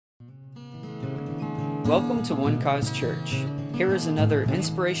Welcome to One Cause Church. Here is another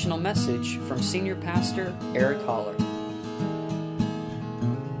inspirational message from Senior Pastor Eric Holler.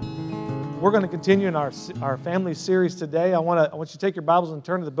 We're going to continue in our family series today. I want you to take your Bibles and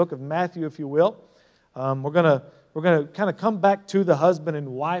turn to the book of Matthew, if you will. We're going to kind of come back to the husband and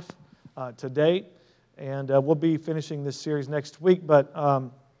wife today, and we'll be finishing this series next week. But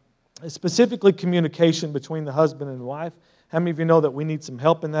specifically, communication between the husband and wife. How many of you know that we need some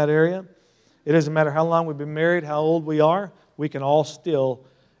help in that area? It doesn't matter how long we've been married, how old we are, we can all still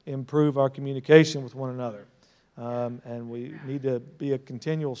improve our communication with one another. And we need to be a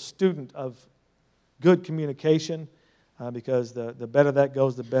continual student of good communication because the better that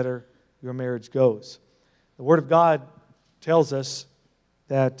goes, the better your marriage goes. The Word of God tells us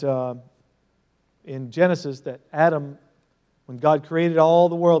that in Genesis that Adam, when God created all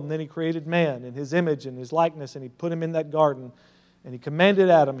the world and then He created man in His image and His likeness and He put him in that garden and He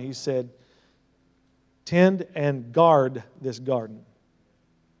commanded Adam, He said, tend and guard this garden.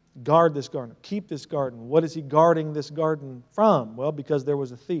 Guard this garden. Keep this garden. What is He guarding this garden from? Well, because there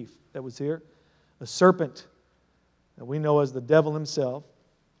was a thief that was here, a serpent that we know as the devil himself,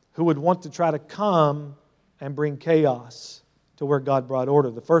 who would want to try to come and bring chaos to where God brought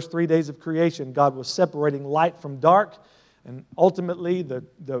order. The first 3 days of creation, God was separating light from dark, and ultimately the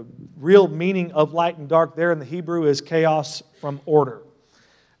real meaning of light and dark there in the Hebrew is chaos from order.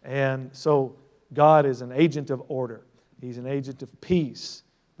 And so God is an agent of order. He's an agent of peace.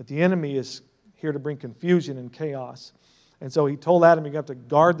 But the enemy is here to bring confusion and chaos. And so He told Adam, you have to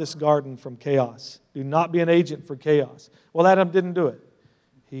guard this garden from chaos. Do not be an agent for chaos. Well, Adam didn't do it.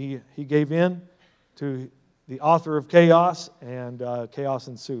 He gave in to the author of chaos, and chaos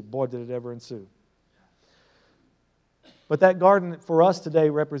ensued. Boy, did it ever ensue. But that garden for us today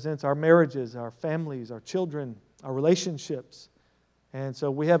represents our marriages, our families, our children, our relationships. And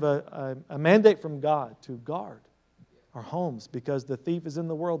so we have a mandate from God to guard our homes because the thief is in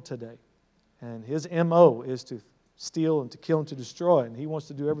the world today. And his M.O. is to steal and to kill and to destroy. And he wants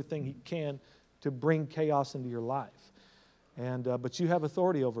to do everything he can to bring chaos into your life. And but you have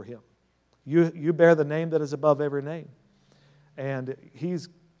authority over him. You bear the name that is above every name. And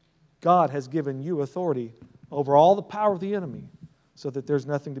God has given you authority over all the power of the enemy so that there's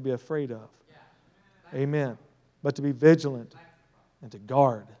nothing to be afraid of. Amen. But to be vigilant and to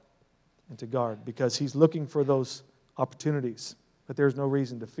guard because He's looking for those opportunities, but there's no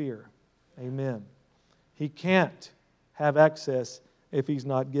reason to fear. Amen. He can't have access if He's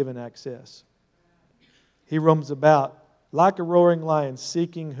not given access. He roams about like a roaring lion,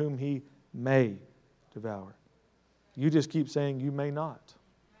 seeking whom He may devour. You just keep saying, you may not.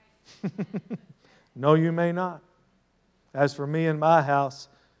 No, you may not. As for me and my house,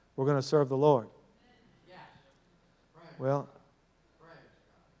 we're going to serve the Lord. Well,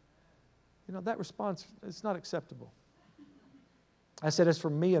 that response is not acceptable. I said, as for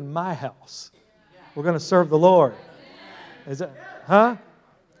me and my house, we're going to serve the Lord. Is that, huh?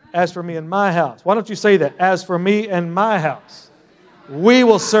 As for me and my house. Why don't you say that? As for me and my house, we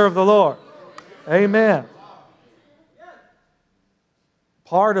will serve the Lord. Amen.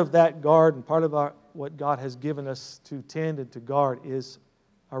 Part of that garden, part of what God has given us to tend and to guard is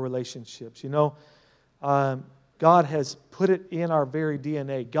our relationships. God has put it in our very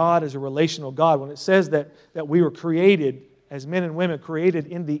DNA. God is a relational God. When it says that we were created as men and women, created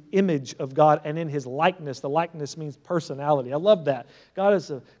in the image of God and in His likeness. The likeness means personality. I love that. God has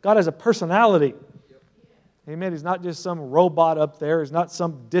a personality. Amen. He's not just some robot up there. He's not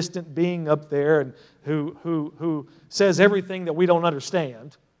some distant being up there and who says everything that we don't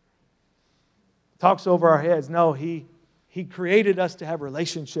understand. Talks over our heads. No, He created us to have a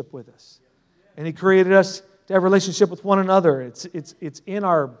relationship with us. And He created us to have a relationship with one another. It's in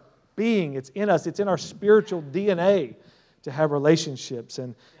our being. It's in us. It's in our spiritual DNA to have relationships.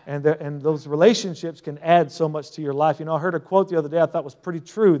 And those relationships can add so much to your life. I heard a quote the other day I thought was pretty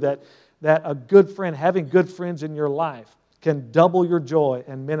true, that a good friend, having good friends in your life can double your joy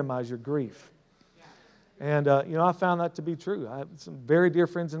and minimize your grief. And, I found that to be true. I have some very dear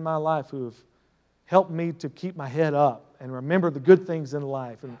friends in my life who have helped me to keep my head up and remember the good things in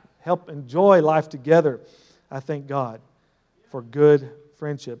life and help enjoy life together. I thank God for good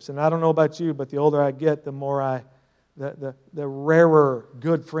friendships. And I don't know about you, but the older I get, the more the rarer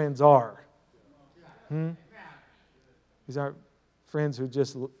good friends are. These aren't friends who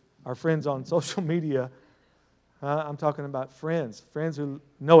just are friends on social media. I'm talking about friends who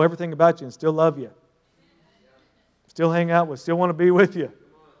know everything about you and still love you, still hang out with, still want to be with you.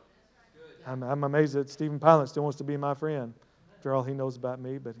 I'm amazed that Stephen Pilot still wants to be my friend after all he knows about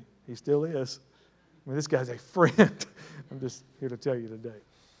me, but he still is. This guy's a friend. I'm just here to tell you today.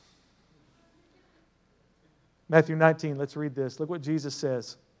 Matthew 19, let's read this. Look what Jesus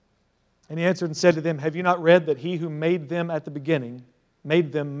says. And he answered and said to them, have you not read that he who made them at the beginning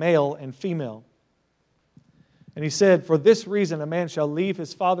made them male and female? And he said, for this reason a man shall leave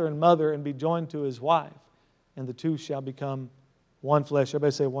his father and mother and be joined to his wife, and the two shall become one flesh.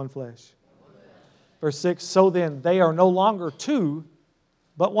 Everybody say one flesh. Verse 6, so then they are no longer two,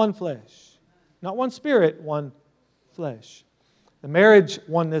 but one flesh. Not one spirit, one flesh. The marriage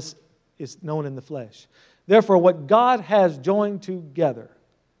oneness is known in the flesh. Therefore, what God has joined together,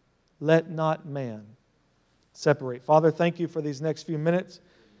 let not man separate. Father, thank you for these next few minutes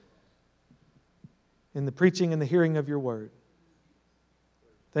in the preaching and the hearing of your word.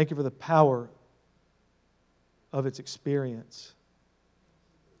 Thank you for the power of its experience.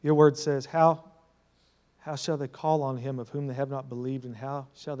 Your word says, how shall they call on him of whom they have not believed? And how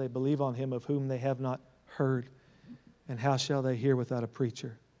shall they believe on him of whom they have not heard? And how shall they hear without a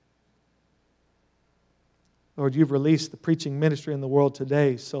preacher? Lord, you've released the preaching ministry in the world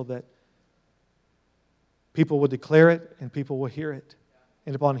today so that people will declare it and people will hear it.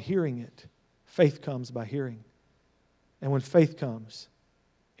 And upon hearing it, faith comes by hearing. And when faith comes,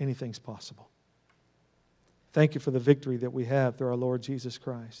 anything's possible. Thank you for the victory that we have through our Lord Jesus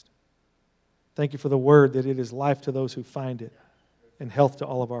Christ. Thank you for the word that it is life to those who find it and health to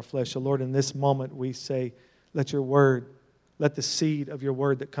all of our flesh. So Lord, in this moment we say, let your word, let the seed of your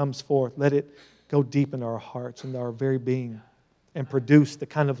word that comes forth, let it go deep into our hearts and our very being and produce the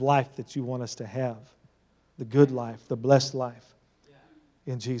kind of life that you want us to have. The good life, the blessed life.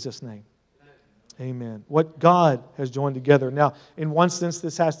 In Jesus' name. Amen. What God has joined together. Now, in one sense,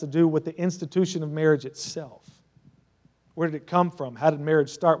 this has to do with the institution of marriage itself. Where did it come from? How did marriage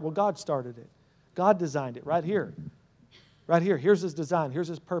start? Well, God started it. God designed it right here. Right here. Here's His design. Here's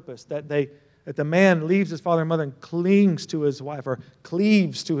His purpose. That the man leaves his father and mother and clings to his wife, or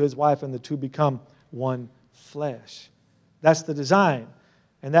cleaves to his wife, and the two become one flesh. That's the design.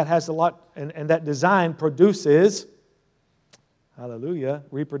 And that has a lot, and that design produces, hallelujah,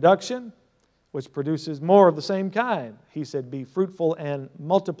 reproduction, which produces more of the same kind. He said, be fruitful and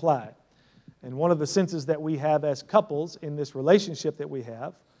multiply. And one of the senses that we have as couples in this relationship that we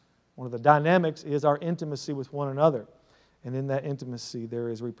have, one of the dynamics is our intimacy with one another. And in that intimacy, there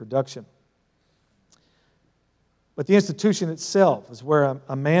is reproduction. But the institution itself is where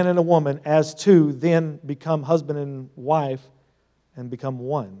a man and a woman, as two, then become husband and wife and become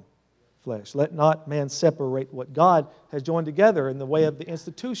one flesh. Let not man separate what God has joined together in the way of the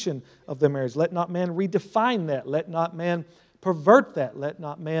institution of the marriage. Let not man redefine that. Let not man pervert that. Let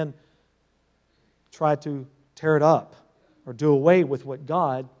not man try to tear it up or do away with what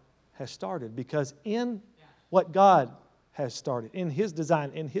God has started. Because in what God has started, in His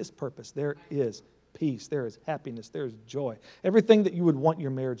design, in His purpose, there is peace, there is happiness, there is joy. Everything that you would want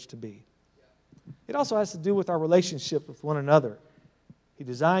your marriage to be. It also has to do with our relationship with one another. He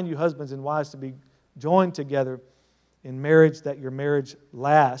designed you husbands and wives to be joined together in marriage, that your marriage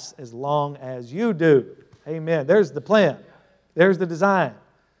lasts as long as you do. Amen. There's the plan. There's the design,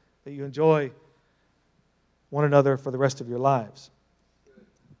 that you enjoy one another for the rest of your lives.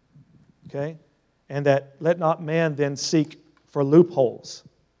 Okay? And that let not man then seek for loopholes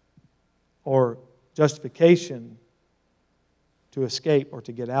or justification to escape or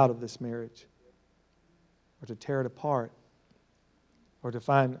to get out of this marriage or to tear it apart or to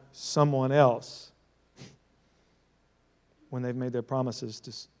find someone else when they've made their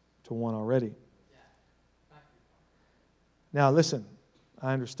promises to one already. Now listen,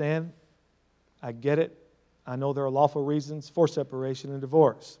 I understand, I get it, I know there are lawful reasons for separation and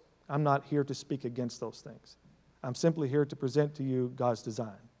divorce. I'm not here to speak against those things. I'm simply here to present to you God's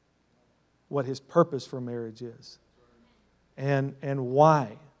design, what His purpose for marriage is, and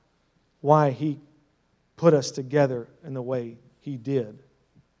why He put us together in the way He did.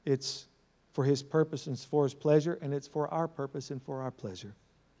 It's for His purpose and it's for His pleasure, and it's for our purpose and for our pleasure.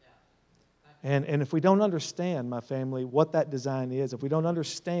 And if we don't understand, my family, what that design is, if we don't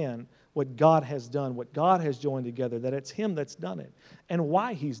understand what God has done, what God has joined together, that it's Him that's done it, and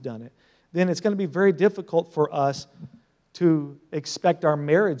why He's done it, then it's going to be very difficult for us to expect our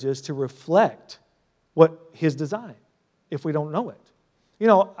marriages to reflect what His design, if we don't know it. You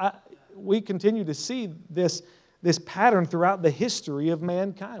know, we continue to see this pattern throughout the history of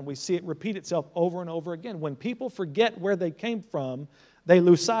mankind. We see it repeat itself over and over again. When people forget where they came from, they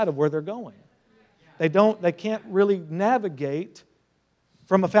lose sight of where they're going. They can't really navigate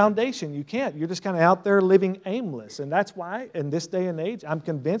from a foundation. You can't. You're just kind of out there living aimless. And that's why, in this day and age, I'm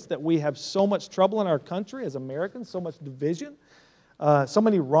convinced that we have so much trouble in our country as Americans, so much division, so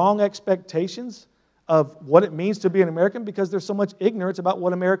many wrong expectations of what it means to be an American, because there's so much ignorance about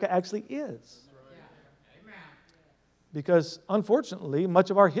what America actually is. Because, unfortunately, much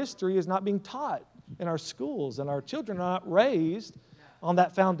of our history is not being taught in our schools, and our children are not raised on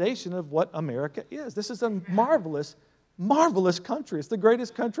that foundation of what America is. This is a marvelous, marvelous country. It's the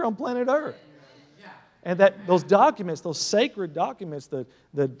greatest country on planet Earth. And that those documents, those sacred documents,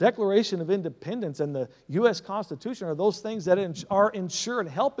 the Declaration of Independence and the U.S. Constitution are those things that are ensured,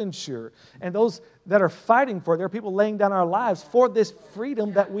 help ensure. And those that are fighting for it, there are people laying down our lives for this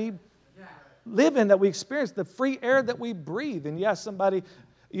freedom that we live in, that we experience, the free air that we breathe. And yes, somebody,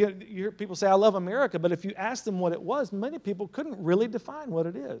 you hear people say, I love America, but if you ask them what it was, many people couldn't really define what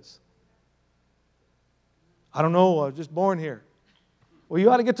it is. I don't know, I was just born here. Well,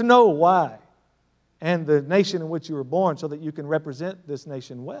 you ought to get to know why and the nation in which you were born so that you can represent this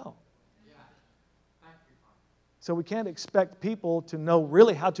nation well. So we can't expect people to know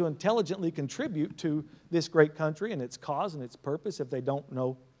really how to intelligently contribute to this great country and its cause and its purpose if they don't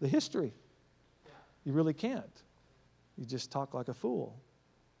know the history. You really can't. You just talk like a fool.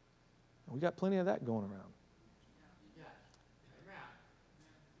 And we got plenty of that going around.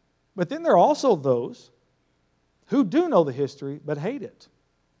 But then there are also those who do know the history but hate it.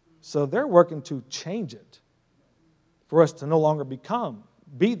 So they're working to change it for us to no longer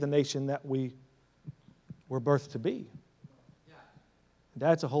be the nation that we were birthed to be.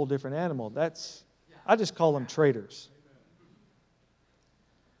 That's a whole different animal. I just call them traitors.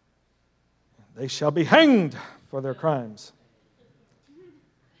 They shall be hanged for their crimes.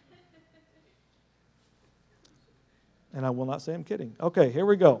 And I will not say I'm kidding. Okay, here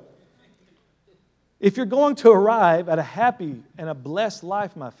we go. If you're going to arrive at a happy and a blessed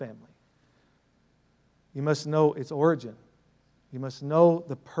life, my family, you must know its origin. You must know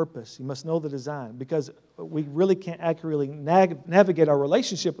the purpose. You must know the design. Because we really can't accurately navigate our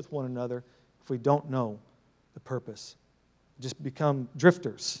relationship with one another if we don't know the purpose. Just become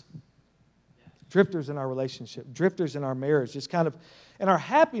drifters. Drifters in our relationship. Drifters in our marriage. And our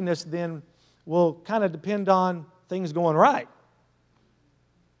happiness then will kind of depend on things going right.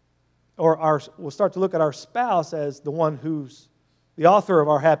 Or we'll start to look at our spouse as the one who's the author of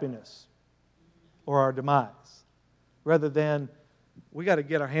our happiness or our demise, rather than we got to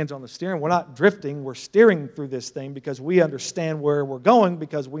get our hands on the steering. We're not drifting, we're steering through this thing because we understand where we're going,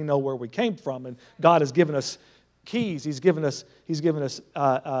 because we know where we came from, and God has given us keys. He's given us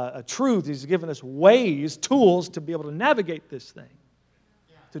a truth. He's given us ways, tools to be able to navigate this thing,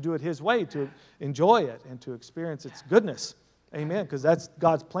 to do it His way, to enjoy it, and to experience its goodness. Amen, because that's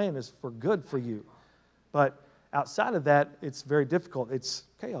God's plan is for good for you. But outside of that, it's very difficult. It's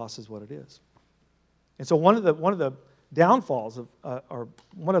chaos is what it is. And so one of the downfalls of, or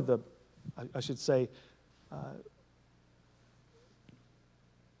one of the, I should say,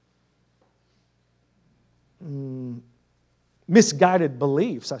 misguided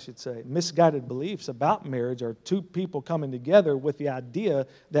beliefs about marriage are two people coming together with the idea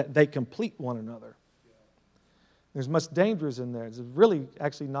that they complete one another. There's much dangers in there. It's really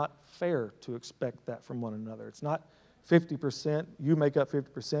actually not fair to expect that from one another. It's not 50%, you make up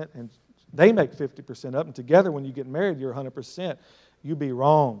 50%, and they make 50% up, and together when you get married, you're 100%. You'd be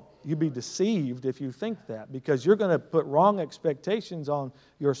wrong. You'd be deceived if you think that, because you're going to put wrong expectations on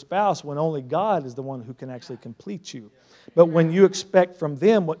your spouse when only God is the one who can actually complete you. But when you expect from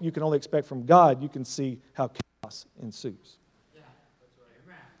them what you can only expect from God, you can see how chaos ensues.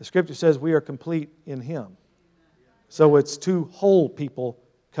 The Scripture says we are complete in Him. So it's two whole people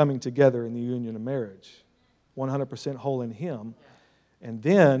coming together in the union of marriage, 100% whole in Him. And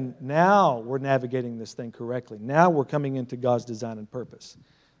then now we're navigating this thing correctly. Now we're coming into God's design and purpose.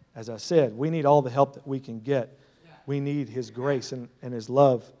 As I said, we need all the help that we can get. We need His grace and His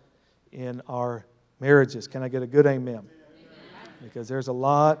love in our marriages. Can I get a good amen? Because there's a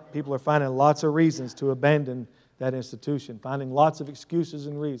lot, people are finding lots of reasons to abandon that institution, finding lots of excuses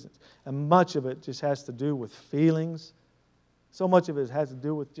and reasons. And much of it just has to do with feelings. So much of it has to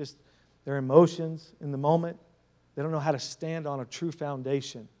do with just their emotions in the moment. They don't know how to stand on a true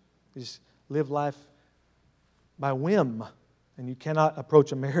foundation. They just live life by whim. And you cannot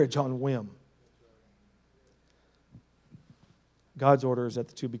approach a marriage on whim. God's order is that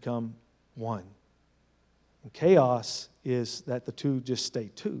the two become one. And chaos is that the two just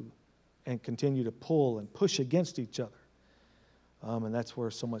stay two and continue to pull and push against each other. And that's where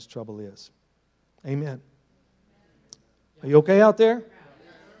so much trouble is. Amen. Are you okay out there?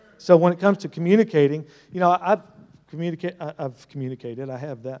 So when it comes to communicating, I've communicated. I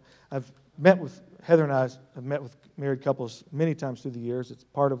have that. I've met with, Heather and I have met with married couples many times through the years. It's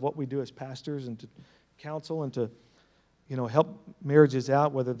part of what we do as pastors, and to counsel and to help marriages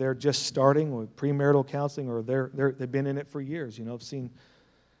out, whether they're just starting with premarital counseling or they've been in it for years. I've seen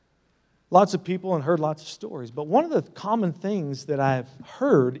lots of people and heard lots of stories. But one of the common things that I've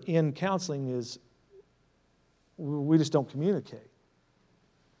heard in counseling is we just don't communicate.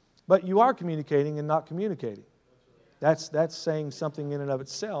 But you are communicating and not communicating. That's saying something in and of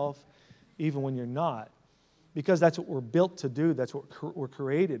itself, even when you're not. Because that's what we're built to do. That's what we're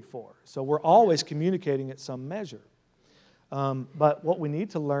created for. So we're always communicating at some measure. But what we need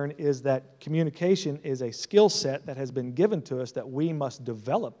to learn is that communication is a skill set that has been given to us, that we must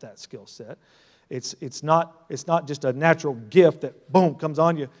develop that skill set. It's not just a natural gift that, boom, comes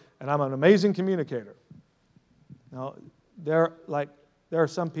on you, and I'm an amazing communicator. Now, there are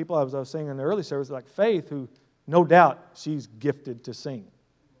some people, as I was saying in the early service, like Faith, who no doubt she's gifted to sing.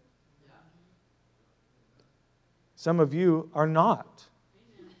 Some of you are not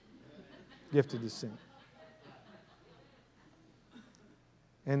gifted to sing.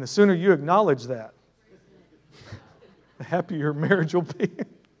 And the sooner you acknowledge that, the happier your marriage will be.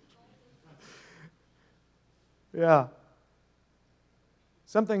 Yeah.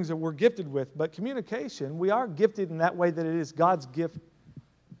 Some things that we're gifted with, but communication, we are gifted in that way that it is God's gift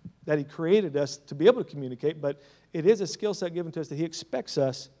that He created us to be able to communicate, but it is a skill set given to us that He expects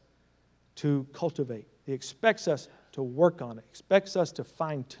us to cultivate. He expects us to work on it. He expects us to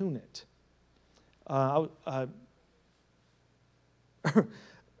fine-tune it. I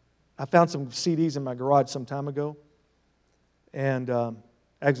found some CDs in my garage some time ago, and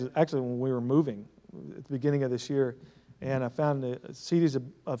actually when we were moving at the beginning of this year, and I found CDs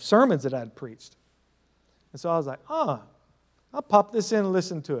of sermons that I had preached. And so I was like, I'll pop this in and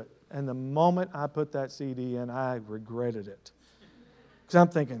listen to it. And the moment I put that CD in, I regretted it. Because I'm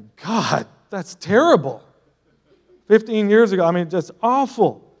thinking, God, that's terrible. 15 years ago, just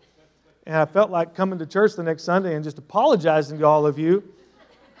awful. And I felt like coming to church the next Sunday and just apologizing to all of you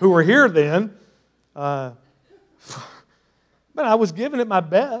who were here then. But I was giving it my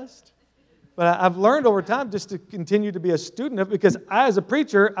best. But I've learned over time just to continue to be a student of it, because I, as a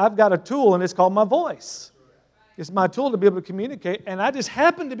preacher, I've got a tool, and it's called my voice. It's my tool to be able to communicate, and I just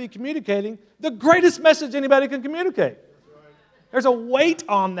happen to be communicating the greatest message anybody can communicate. There's a weight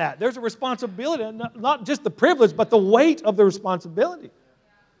on that. There's a responsibility, not just the privilege, but the weight of the responsibility.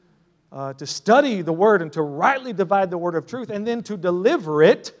 To study the Word and to rightly divide the Word of truth, and then to deliver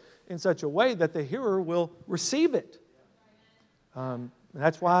it in such a way that the hearer will receive it. And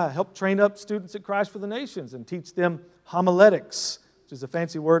that's why I help train up students at Christ for the Nations and teach them homiletics, which is a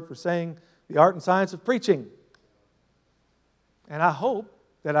fancy word for saying the art and science of preaching. And I hope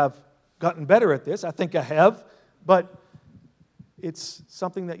that I've gotten better at this. I think I have, but it's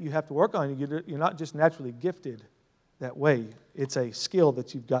something that you have to work on. You're not just naturally gifted that way. It's a skill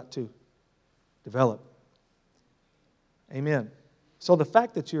that you've got to develop. Amen. So the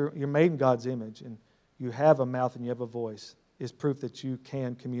fact that you're made in God's image and you have a mouth and you have a voice is proof that you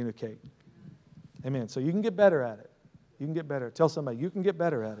can communicate. Amen. So you can get better at it. You can get better. Tell somebody, you can get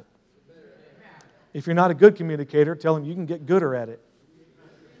better at it. If you're not a good communicator, tell them you can get gooder at it.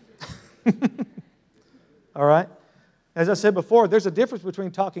 All right? As I said before, there's a difference between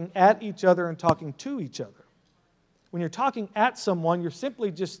talking at each other and talking to each other. When you're talking at someone, you're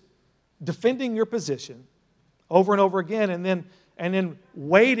simply just defending your position over and over again, and then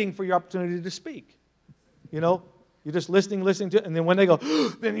waiting for your opportunity to speak. You're just listening to it, and then when they go,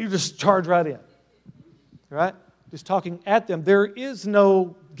 then you just charge right in. Right? Just talking at them. There is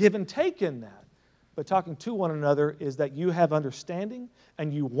no give and take in that. But talking to one another is that you have understanding,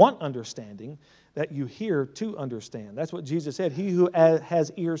 and you want understanding, that you hear to understand. That's what Jesus said. He who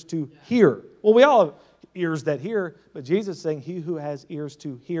has ears to hear. Well, we all have ears that hear, but Jesus is saying he who has ears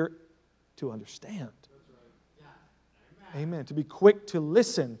to hear, to understand. Amen. To be quick to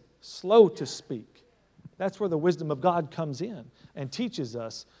listen, slow to speak. That's where the wisdom of God comes in and teaches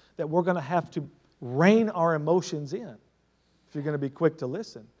us that we're going to have to rein our emotions in if you're going to be quick to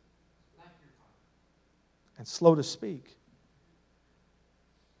listen and slow to speak.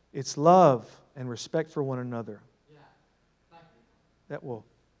 It's love and respect for one another that will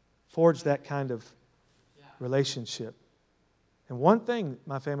forge that kind of relationship. And one thing,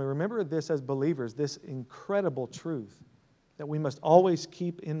 my family, remember this as believers, this incredible truth that we must always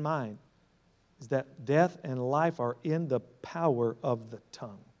keep in mind is that death and life are in the power of the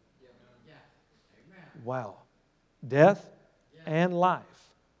tongue. Wow. Death and life.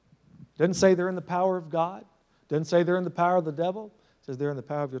 Doesn't say they're in the power of God. Doesn't say they're in the power of the devil. It says they're in the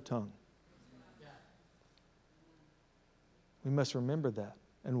power of your tongue. We must remember that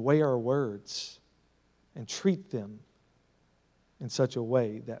and weigh our words and treat them in such a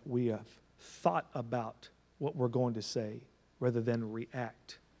way that we have thought about what we're going to say rather than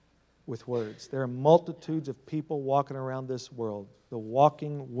react with words. There are multitudes of people walking around this world, the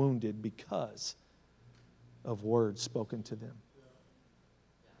walking wounded because of words spoken to them.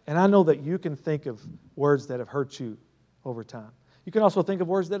 And I know that you can think of words that have hurt you over time. You can also think of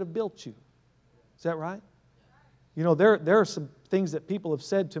words that have built you. Is that right? You know, there are some things that people have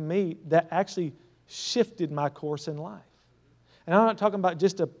said to me that actually shifted my course in life. And I'm not talking about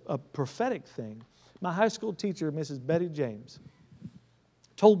just a prophetic thing. My high school teacher, Mrs. Betty James,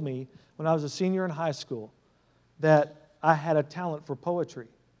 told me when I was a senior in high school that I had a talent for poetry.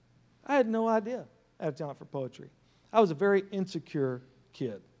 I had no idea I had a talent for poetry. I was a very insecure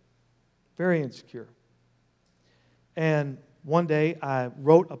kid. Very insecure. And one day I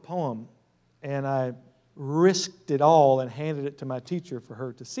wrote a poem and I risked it all and handed it to my teacher for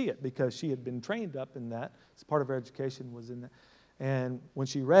her to see it because she had been trained up in that. It's part of her education was in that. And when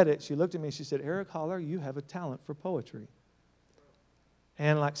she read it, she looked at me and she said, "Eric Holler, you have a talent for poetry."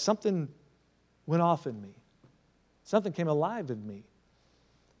 And like something went off in me. Something came alive in me.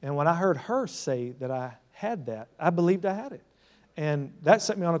 And when I heard her say that I had that, I believed I had it. And that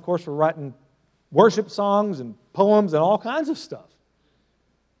set me on a course for writing worship songs and poems and all kinds of stuff.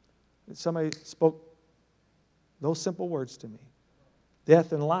 And somebody spoke those simple words to me.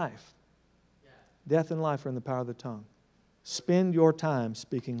 Death and life. Death and life are in the power of the tongue. Spend your time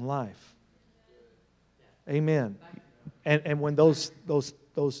speaking life. Amen. And when those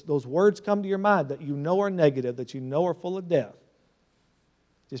words come to your mind that you know are negative, that you know are full of death,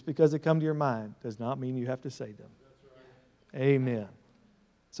 just because they come to your mind does not mean you have to say them. Amen.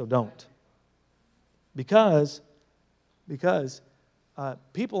 So don't. Because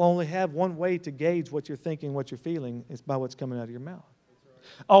people only have one way to gauge what you're thinking, what you're feeling, is by what's coming out of your mouth.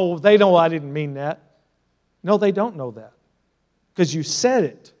 Oh, they know I didn't mean that. No, they don't know that. Because you said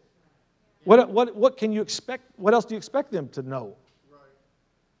it. What can you expect? What else do you expect them to know?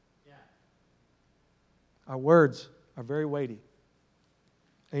 Our words are very weighty.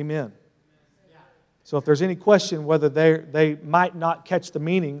 Amen. So if there's any question whether they might not catch the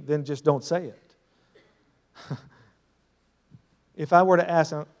meaning, then just don't say it. If I were to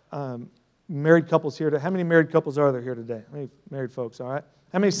ask married couples here, how many married couples are there here today? How many married folks, all right?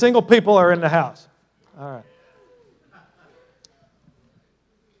 How many single people are in the house? All right.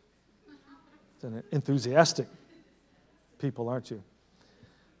 It's an enthusiastic people, aren't you?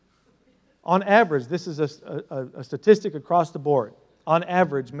 On average, this is a statistic across the board. On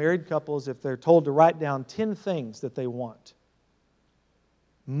average, married couples, if they're told to write down 10 things that they want,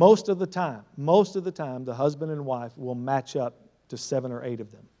 most of the time, the husband and wife will match up to 7 or 8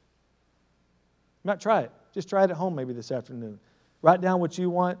 of them. You might try it. Just try it at home maybe this afternoon. Write down what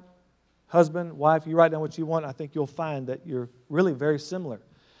you want. Husband, wife, you write down what you want. I think you'll find that you're really very similar.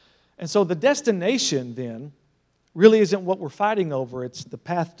 And so the destination then really isn't what we're fighting over. It's the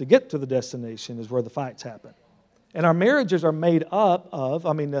path to get to the destination is where the fights happen. And our marriages are made up of,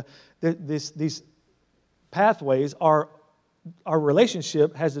 these pathways are, our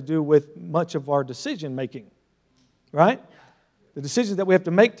relationship has to do with much of our decision making, right? The decisions that we have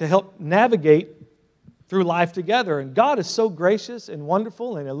to make to help navigate through life together. And God is so gracious and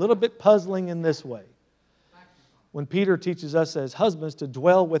wonderful and a little bit puzzling in this way. When Peter teaches us as husbands to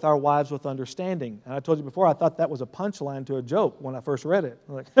dwell with our wives with understanding. And I told you before, I thought that was a punchline to a joke when I first read it.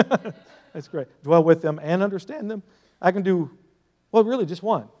 I'm like, that's great. Dwell with them and understand them. I can do, well, really just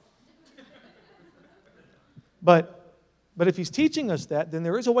one. But if he's teaching us that, then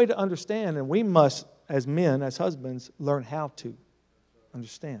there is a way to understand, and we must, as men, as husbands, learn how to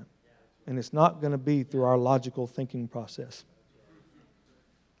understand. And it's not going to be through our logical thinking process.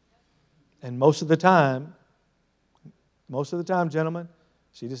 And most of the time, gentlemen,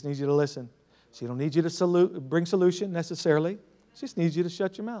 she just needs you to listen. She don't need you to bring solution necessarily. She just needs you to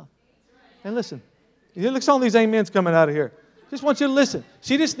shut your mouth and listen. Look at some of these amens coming out of here. Just want you to listen.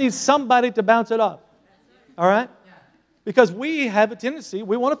 She just needs somebody to bounce it off. All right? Because we have a tendency,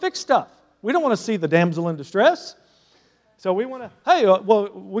 we want to fix stuff. We don't want to see the damsel in distress. So we want to, hey, well,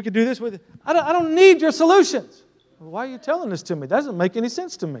 we could do this with it. I don't need your solutions. Well, why are you telling this to me? That doesn't make any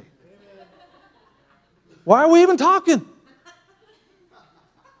sense to me. Why are we even talking?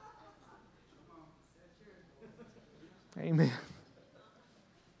 Amen.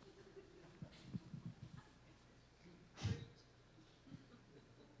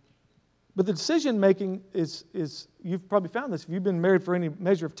 But the decision making is you've probably found this if you've been married for any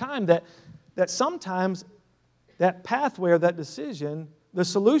measure of time, that sometimes that pathway or that decision, the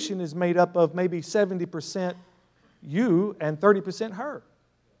solution is made up of maybe 70% you and 30% her.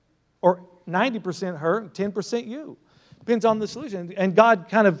 Or 90% her and 10% you. Depends on the solution. And God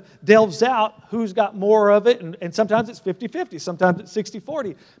kind of delves out who's got more of it, and sometimes it's 50-50, sometimes it's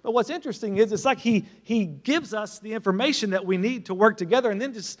 60-40. But what's interesting is it's like He gives us the information that we need to work together and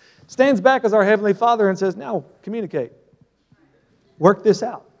then just stands back as our Heavenly Father and says, now communicate. Work this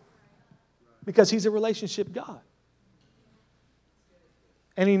out. Because He's a relationship God.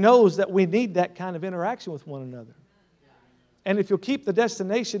 And He knows that we need that kind of interaction with one another. And if you'll keep the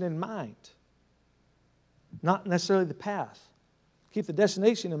destination in mind, not necessarily the path, keep the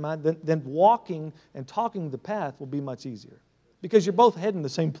destination in mind, then walking and talking the path will be much easier. Because you're both heading the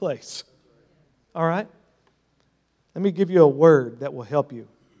same place. All right? Let me give you a word that will help you.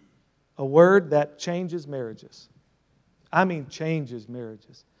 A word that changes marriages. I mean changes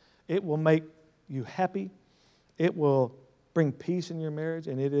marriages. It will make you happy. It will bring peace in your marriage,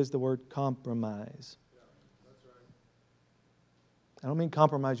 and it is the word compromise. I don't mean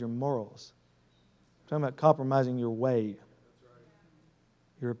compromise your morals. I'm talking about compromising your way,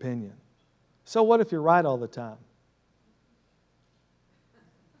 your opinion. So what if you're right all the time?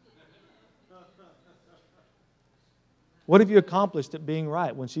 What have you accomplished at being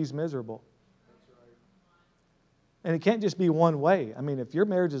right when she's miserable? And it can't just be one way. I mean, if your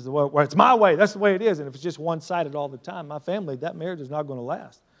marriage is the way, well, it's my way, that's the way it is, and if it's just one-sided all the time, my family, that marriage is not going to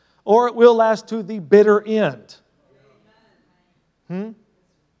last. Or it will last to the bitter end.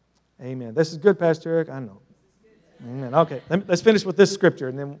 Amen. This is good, Pastor Eric. I know. Amen. Okay, let's finish with this scripture,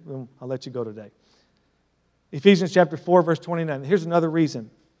 and then I'll let you go today. Ephesians chapter 4, verse 29. Here's another reason.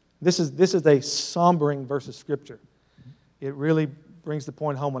 This is a sombering verse of scripture. It really brings the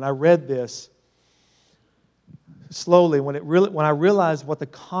point home. When I read this slowly, when I realized what the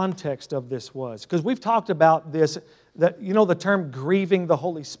context of this was, because we've talked about this, that you know the term grieving the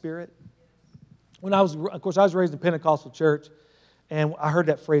Holy Spirit. I was raised in a Pentecostal church. And I heard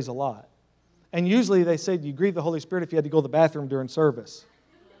that phrase a lot. And usually they said you grieve the Holy Spirit if you had to go to the bathroom during service.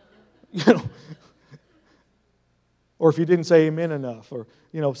 You know, or if you didn't say amen enough, or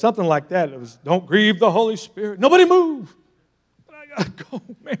something like that. It was, don't grieve the Holy Spirit. Nobody move. But I gotta go,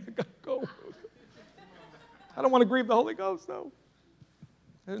 man. I gotta go. I don't want to grieve the Holy Ghost, though.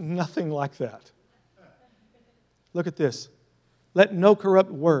 There's nothing like that. Look at this. Let no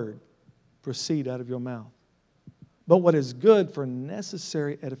corrupt word proceed out of your mouth, but what is good for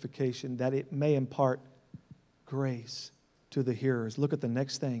necessary edification, that it may impart grace to the hearers. Look at the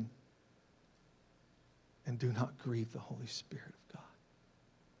next thing. And do not grieve the Holy Spirit of God.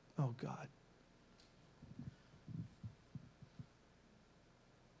 Oh, God.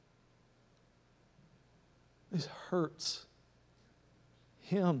 This hurts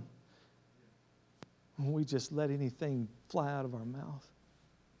Him when we just let anything fly out of our mouth.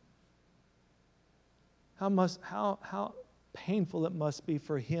 How painful it must be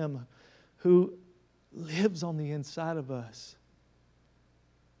for Him who lives on the inside of us.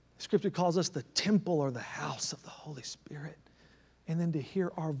 Scripture calls us the temple or the house of the Holy Spirit. And then to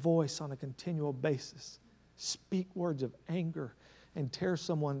hear our voice on a continual basis speak words of anger and tear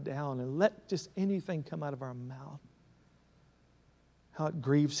someone down and let just anything come out of our mouth. How it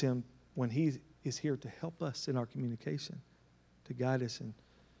grieves Him when He is here to help us in our communication, to guide us, and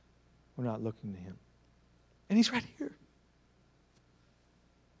we're not looking to Him. And He's right here.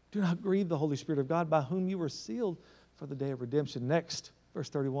 Do not grieve the Holy Spirit of God, by whom you were sealed for the day of redemption. Next, verse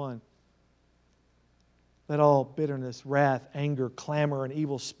 31. Let all bitterness, wrath, anger, clamor, and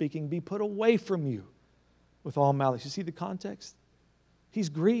evil speaking be put away from you with all malice. You see the context? He's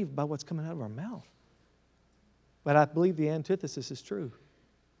grieved by what's coming out of our mouth. But I believe the antithesis is true,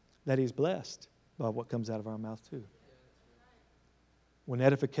 that He's blessed by what comes out of our mouth too. When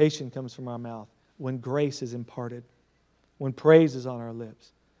edification comes from our mouth, when grace is imparted, when praise is on our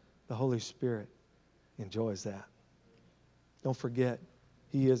lips, the Holy Spirit enjoys that. Don't forget,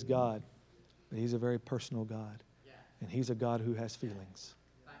 He is God, but He's a very personal God. And He's a God who has feelings.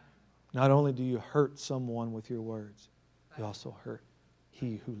 Not only do you hurt someone with your words, you also hurt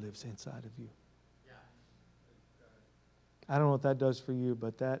He who lives inside of you. I don't know what that does for you,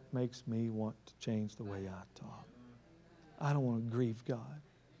 but that makes me want to change the way I talk. I don't want to grieve God.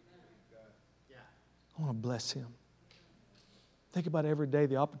 I want to bless Him. Think about every day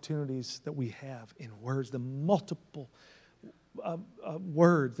the opportunities that we have in words, the multiple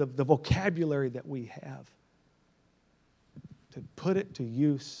words, the vocabulary that we have, to put it to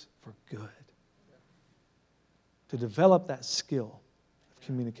use for good, to develop that skill of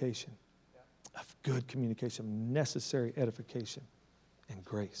communication, of good communication, necessary edification, and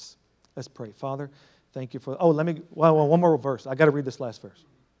grace. Let's pray. Father, thank you for... one more verse. I got to read this last verse.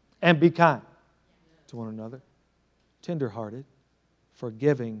 And be kind to one another, tenderhearted,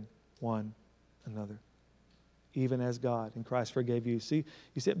 forgiving one another, even as God and Christ forgave you. See,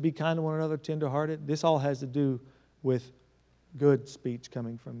 he said, be kind to one another, tenderhearted. This all has to do with good speech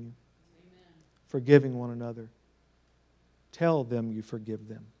coming from you. Amen. Forgiving one another. Tell them you forgive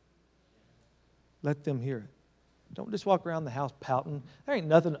them. Let them hear it. Don't just walk around the house pouting. There ain't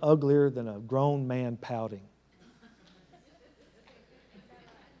nothing uglier than a grown man pouting.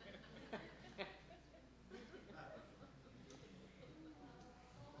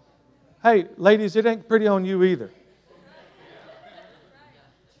 Hey, ladies, it ain't pretty on you either.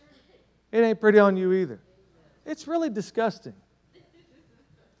 It ain't pretty on you either. It's really disgusting.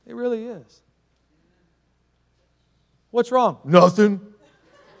 It really is. What's wrong? Nothing.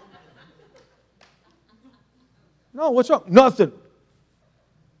 No, what's wrong? Nothing.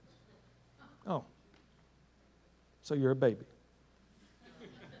 Oh. So you're a baby.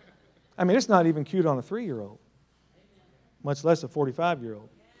 I mean, it's not even cute on a 3-year-old, much less a 45-year-old.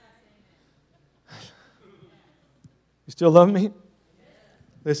 You still love me?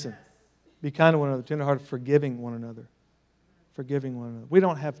 Listen, be kind to one another, tenderhearted, forgiving one another. Forgiving one another. We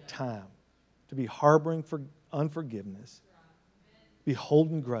don't have time to be harboring for unforgiveness, be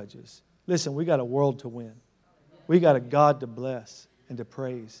holding grudges. Listen, we got a world to win. We got a God to bless and to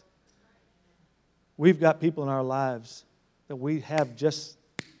praise. We've got people in our lives that we have just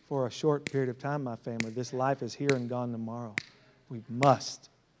for a short period of time, my family. This life is here and gone tomorrow. We must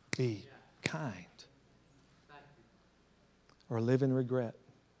be kind or live in regret.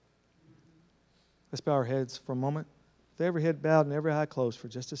 Let's bow our heads for a moment. With every head bowed and every eye closed for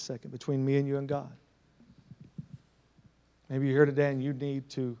just a second between me and you and God. Maybe you're here today and you need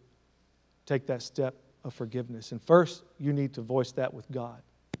to take that step of forgiveness. And first, you need to voice that with God.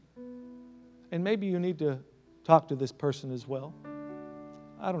 And maybe you need to talk to this person as well.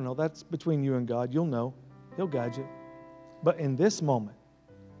 I don't know. That's between you and God. You'll know. He'll guide you. But in this moment,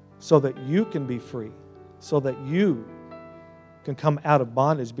 so that you can be free, so that you can come out of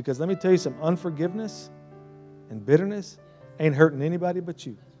bondage. Because let me tell you something, unforgiveness and bitterness ain't hurting anybody but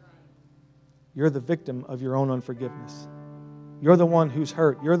you. You're the victim of your own unforgiveness. You're the one who's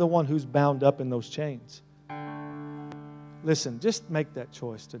hurt. You're the one who's bound up in those chains. Listen, just make that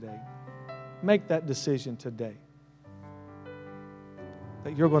choice today. Make that decision today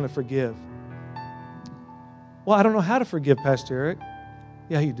that you're going to forgive. Well, I don't know how to forgive, Pastor Eric.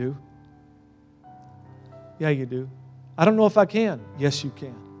 Yeah, you do. Yeah, you do. I don't know if I can. Yes, you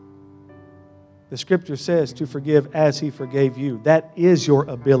can. The Scripture says to forgive as He forgave you. That is your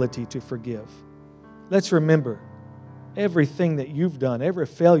ability to forgive. Let's remember, everything that you've done, every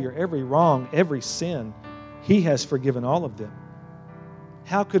failure, every wrong, every sin, He has forgiven all of them.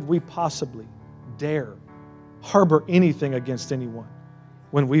 How could we possibly dare harbor anything against anyone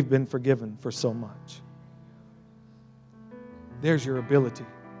when we've been forgiven for so much? There's your ability.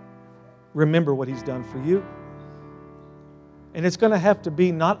 Remember what He's done for you. And it's going to have to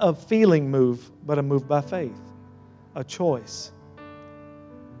be not a feeling move, but a move by faith, a choice.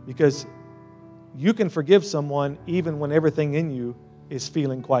 Because you can forgive someone even when everything in you is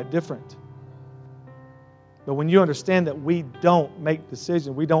feeling quite different. But when you understand that we don't make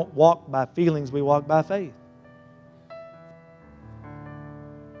decisions, we don't walk by feelings, we walk by faith.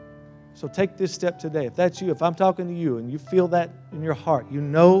 So take this step today. If that's you, if I'm talking to you and you feel that in your heart, you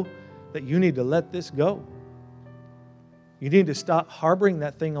know that you need to let this go. You need to stop harboring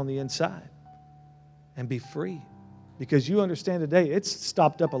that thing on the inside and be free. Because you understand today, it's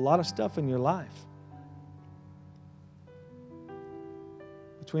stopped up a lot of stuff in your life.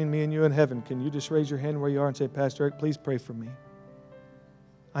 Between me and you in heaven, can you just raise your hand where you are and say, Pastor Eric, please pray for me.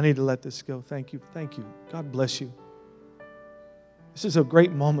 I need to let this go. Thank you. Thank you. God bless you. This is a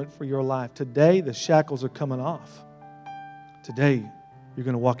great moment for your life. Today, the shackles are coming off. Today, you're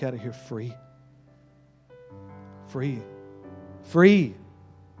going to walk out of here free. Free. Free.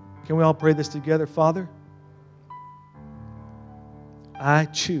 Can we all pray this together? Father, I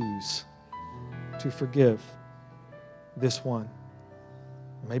choose to forgive this one.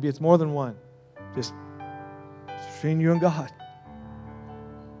 Maybe it's more than one. Just between you and God.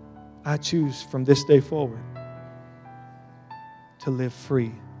 I choose from this day forward to live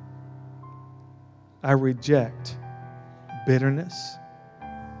free. I reject bitterness,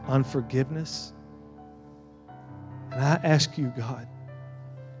 unforgiveness. And I ask you, God,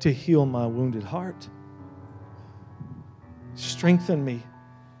 to heal my wounded heart. Strengthen me.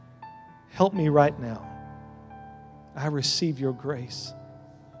 Help me right now. I receive your grace.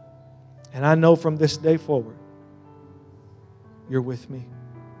 And I know from this day forward, you're with me.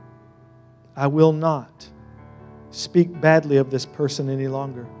 I will not speak badly of this person any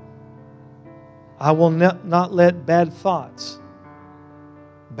longer. I will not let bad thoughts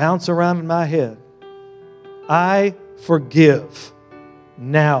bounce around in my head. I forgive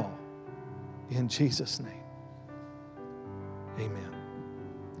now in Jesus' name. Amen.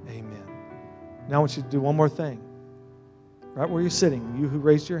 Amen. Now I want you to do one more thing. Right where you're sitting, you who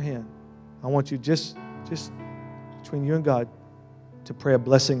raised your hand, I want you just between you and God to pray a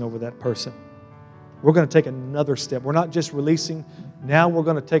blessing over that person. We're going to take another step. We're not just releasing. Now we're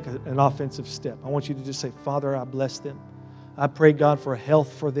going to take an offensive step. I want you to just say, Father, I bless them. I pray, God, for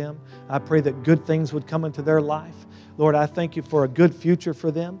health for them. I pray that good things would come into their life. Lord, I thank you for a good future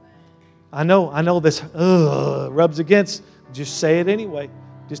for them. I know this rubs against. Just say it anyway.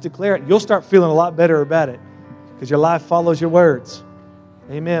 Just declare it. You'll start feeling a lot better about it because your life follows your words.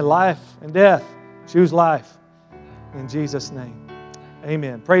 Amen. Life and death. Choose life. In Jesus' name.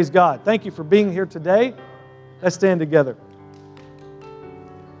 Amen. Praise God. Thank you for being here today. Let's stand together.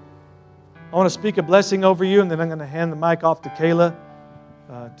 I want to speak a blessing over you, and then I'm going to hand the mic off to Kayla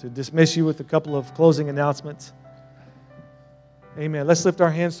to dismiss you with a couple of closing announcements. Amen. Let's lift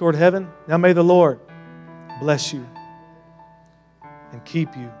our hands toward heaven. Now may the Lord bless you and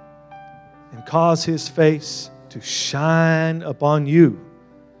keep you and cause His face to shine upon you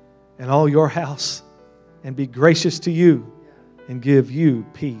and all your house and be gracious to you and give you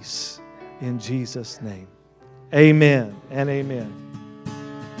peace in Jesus' name. Amen and amen.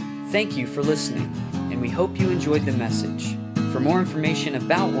 Thank you for listening, and we hope you enjoyed the message. For more information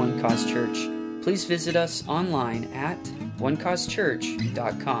about One Cause Church, please visit us online at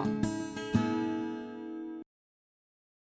onecausechurch.com.